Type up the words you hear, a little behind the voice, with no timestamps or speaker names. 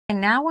I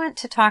now want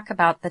to talk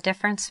about the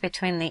difference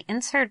between the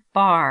insert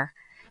bar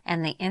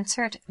and the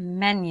insert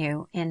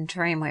menu in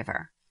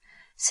Dreamweaver.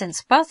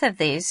 Since both of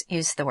these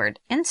use the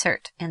word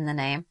insert in the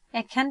name,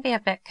 it can be a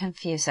bit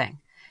confusing.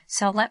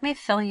 So let me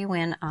fill you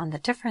in on the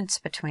difference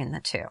between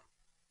the two.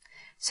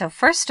 So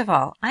first of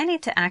all, I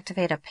need to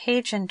activate a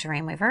page in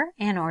Dreamweaver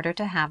in order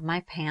to have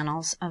my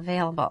panels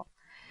available.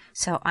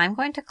 So I'm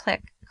going to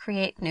click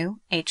Create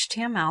New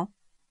HTML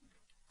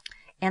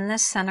in the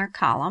center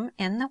column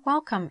in the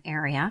Welcome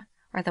area,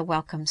 or the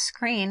Welcome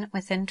screen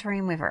within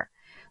Dreamweaver,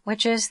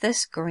 which is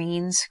this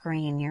green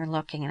screen you're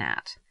looking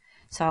at.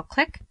 So I'll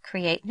click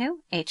Create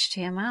New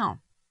HTML.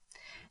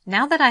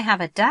 Now that I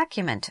have a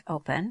document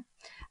open,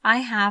 I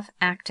have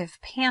active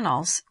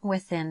panels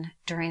within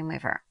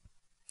Dreamweaver.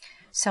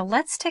 So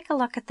let's take a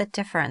look at the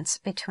difference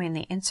between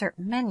the insert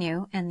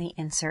menu and the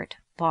insert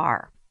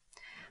bar.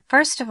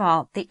 First of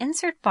all, the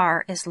insert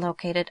bar is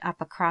located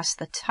up across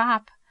the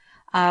top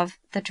of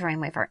the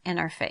Dreamweaver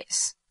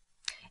interface.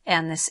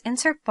 And this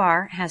insert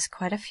bar has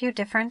quite a few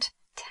different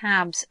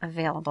tabs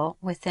available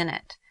within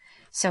it.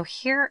 So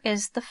here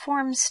is the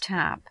Forms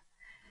tab.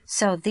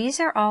 So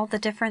these are all the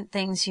different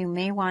things you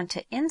may want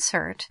to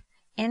insert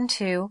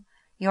into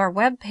your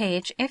web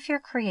page if you're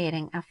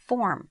creating a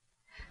form.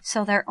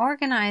 So they're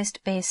organized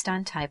based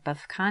on type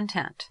of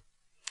content.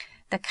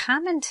 The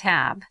Common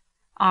tab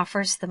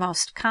offers the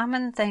most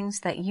common things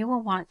that you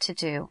will want to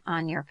do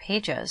on your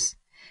pages,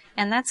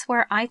 and that's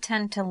where I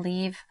tend to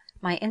leave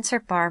my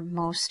insert bar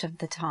most of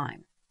the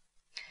time.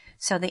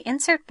 So the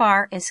insert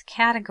bar is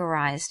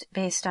categorized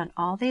based on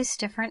all these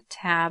different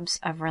tabs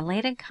of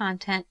related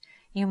content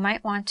you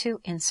might want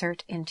to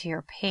insert into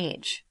your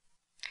page.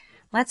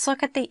 Let's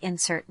look at the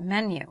insert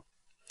menu.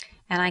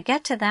 And I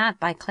get to that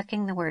by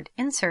clicking the word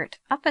insert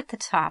up at the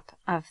top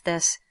of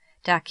this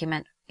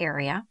document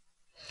area.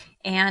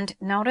 And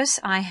notice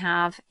I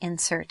have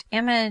insert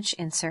image,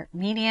 insert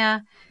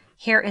media.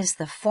 Here is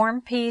the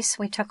form piece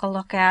we took a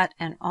look at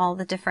and all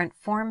the different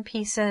form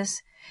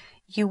pieces.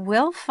 You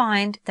will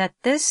find that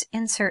this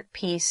insert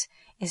piece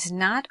is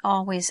not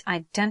always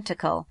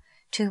identical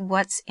to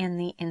what's in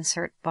the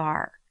insert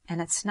bar. And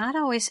it's not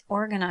always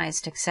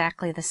organized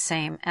exactly the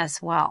same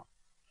as well.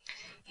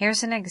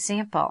 Here's an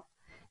example.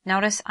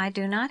 Notice I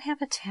do not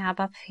have a tab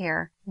up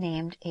here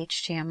named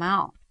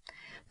HTML,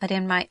 but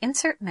in my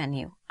insert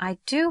menu, I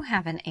do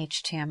have an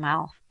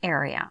HTML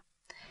area,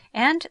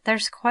 and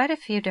there's quite a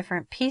few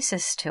different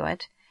pieces to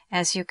it,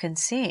 as you can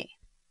see.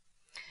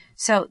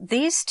 So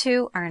these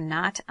two are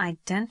not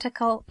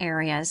identical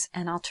areas,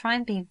 and I'll try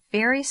and be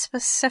very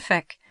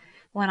specific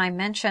when I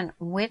mention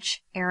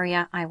which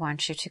area I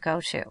want you to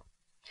go to.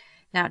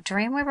 Now,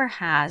 Dreamweaver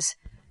has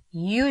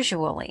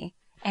usually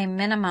a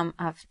minimum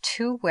of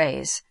 2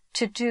 ways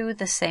to do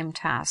the same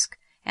task,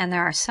 and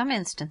there are some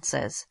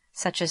instances,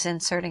 such as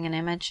inserting an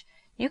image,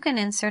 you can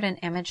insert an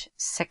image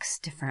 6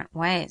 different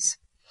ways.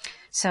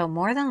 So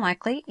more than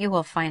likely you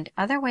will find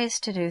other ways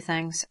to do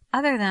things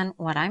other than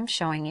what I'm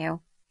showing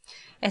you.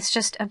 It's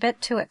just a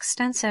bit too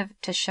extensive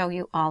to show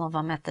you all of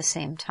them at the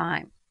same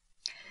time.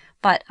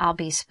 But I'll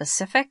be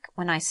specific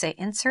when I say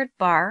insert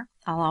bar.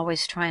 I'll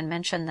always try and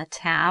mention the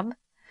tab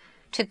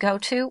to go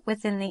to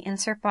within the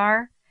insert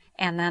bar,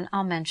 and then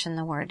I'll mention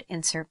the word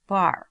insert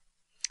bar.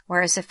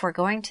 Whereas if we're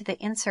going to the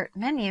insert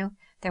menu,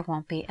 there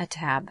won't be a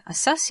tab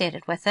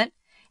associated with it.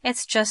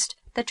 It's just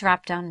the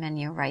drop-down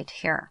menu right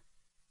here.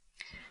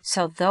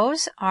 So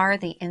those are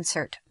the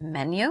insert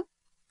menu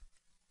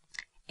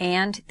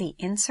and the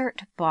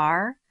insert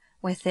bar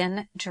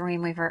within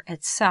Dreamweaver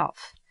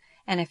itself.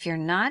 And if you're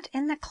not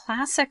in the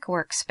classic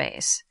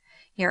workspace,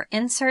 your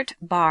insert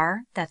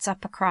bar that's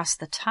up across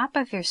the top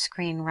of your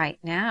screen right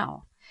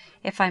now,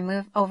 if I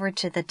move over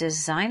to the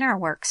designer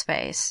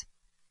workspace,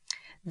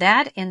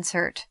 that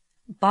insert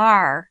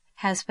bar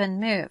has been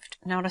moved.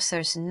 Notice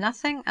there's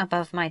nothing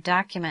above my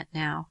document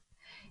now.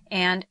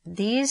 And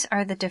these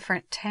are the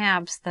different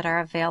tabs that are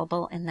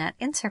available in that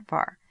insert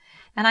bar.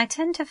 And I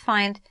tend to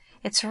find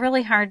it's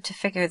really hard to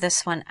figure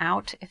this one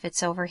out if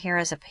it's over here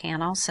as a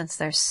panel, since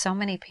there's so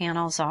many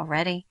panels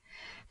already,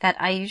 that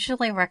I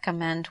usually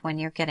recommend when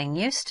you're getting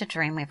used to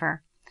Dreamweaver,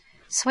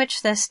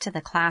 switch this to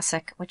the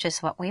classic, which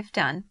is what we've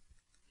done,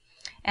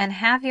 and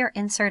have your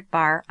insert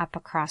bar up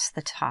across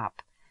the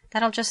top.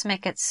 That'll just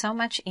make it so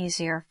much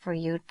easier for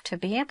you to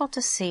be able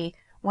to see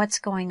what's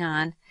going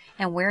on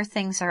and where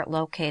things are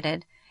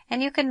located,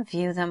 and you can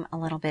view them a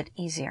little bit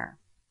easier.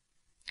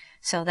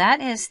 So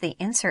that is the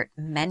insert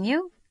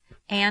menu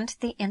and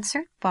the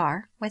insert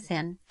bar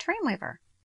within Dreamweaver.